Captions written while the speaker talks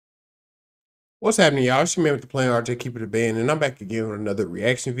What's happening, y'all? It's your man with the Plain RJ Keep It a Band, and I'm back again with another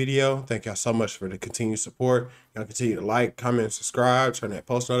reaction video. Thank y'all so much for the continued support. Y'all continue to like, comment, and subscribe. Turn that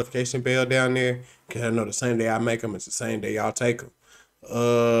post notification bell down there, because I know the same day I make them, it's the same day y'all take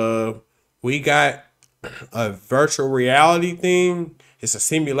them. We got a virtual reality thing. It's a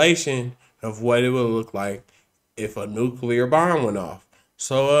simulation of what it would look like if a nuclear bomb went off.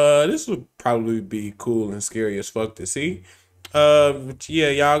 So this would probably be cool and scary as fuck to see. But yeah,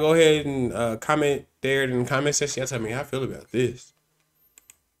 y'all go ahead and comment there in the comment section. Y'all tell me how I feel about this.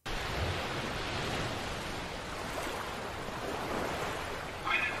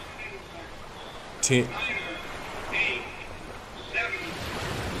 10.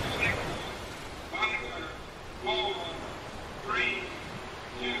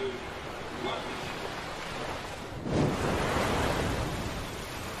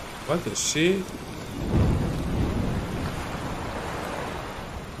 What the shit?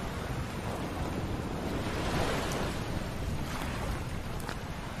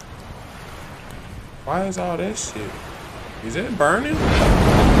 Why is all that shit? Is it burning? Oh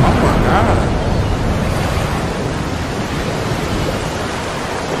my god.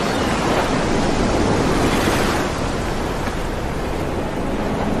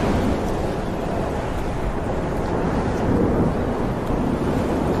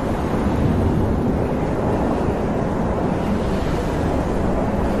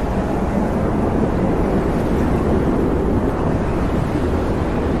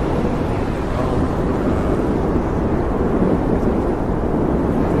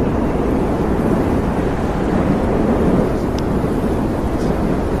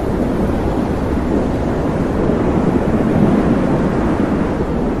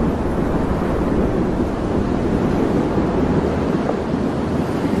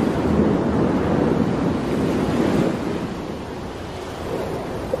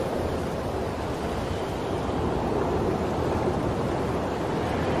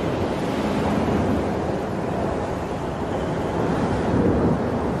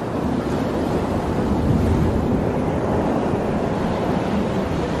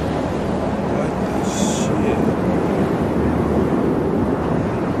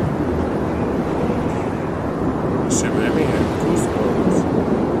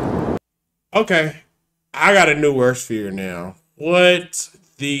 Okay, I got a new worst fear now. What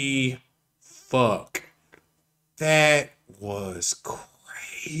the fuck? That was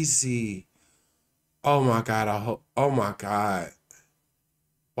crazy. Oh my god, I hope, oh my god.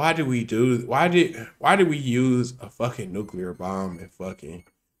 Why did we use a fucking nuclear bomb in fucking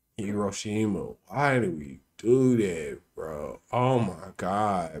Hiroshima? Why did we do that, bro? Oh my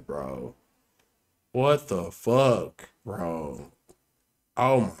god, bro. What the fuck, bro?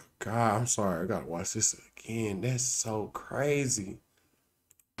 Oh my god, I'm sorry. I gotta watch this again. That's so crazy.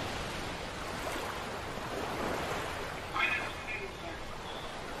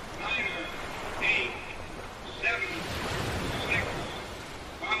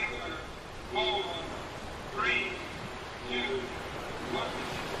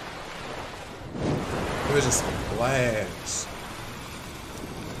 It was just a blast.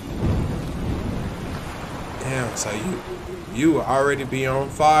 Damn, so you will already be on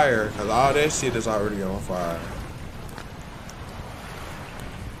fire, because all that shit is already on fire.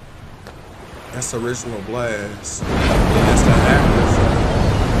 That's original blast. And that's the after.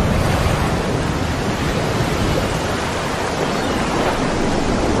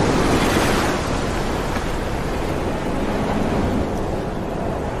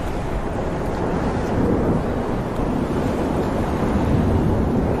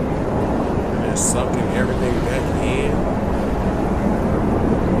 Sucking everything back in.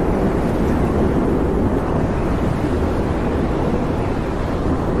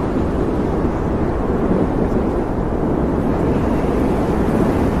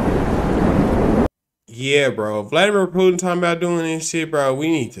 Yeah, bro. Vladimir Putin talking about doing this shit, bro. We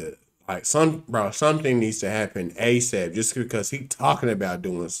need to something needs to happen ASAP just because he talking about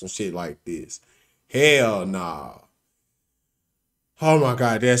doing some shit like this. Hell nah. Oh my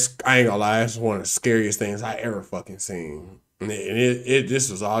god, that's I ain't gonna lie, that's one of the scariest things I ever fucking seen. And it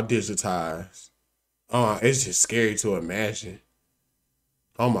this was all digitized. Oh, it's just scary to imagine.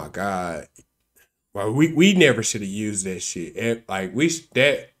 Oh my god. Well, we never should have used that shit. Like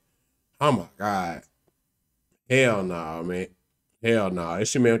that. Oh my god. Hell no, man. Hell no.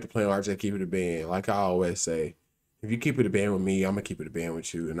 It's your man with the Plain RJ Keep It a Band. Like I always say, if you keep it a band with me, I'm gonna keep it a band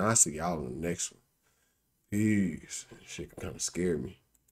with you, and I'll see y'all in the next one. Peace. Shit can kind of scare me.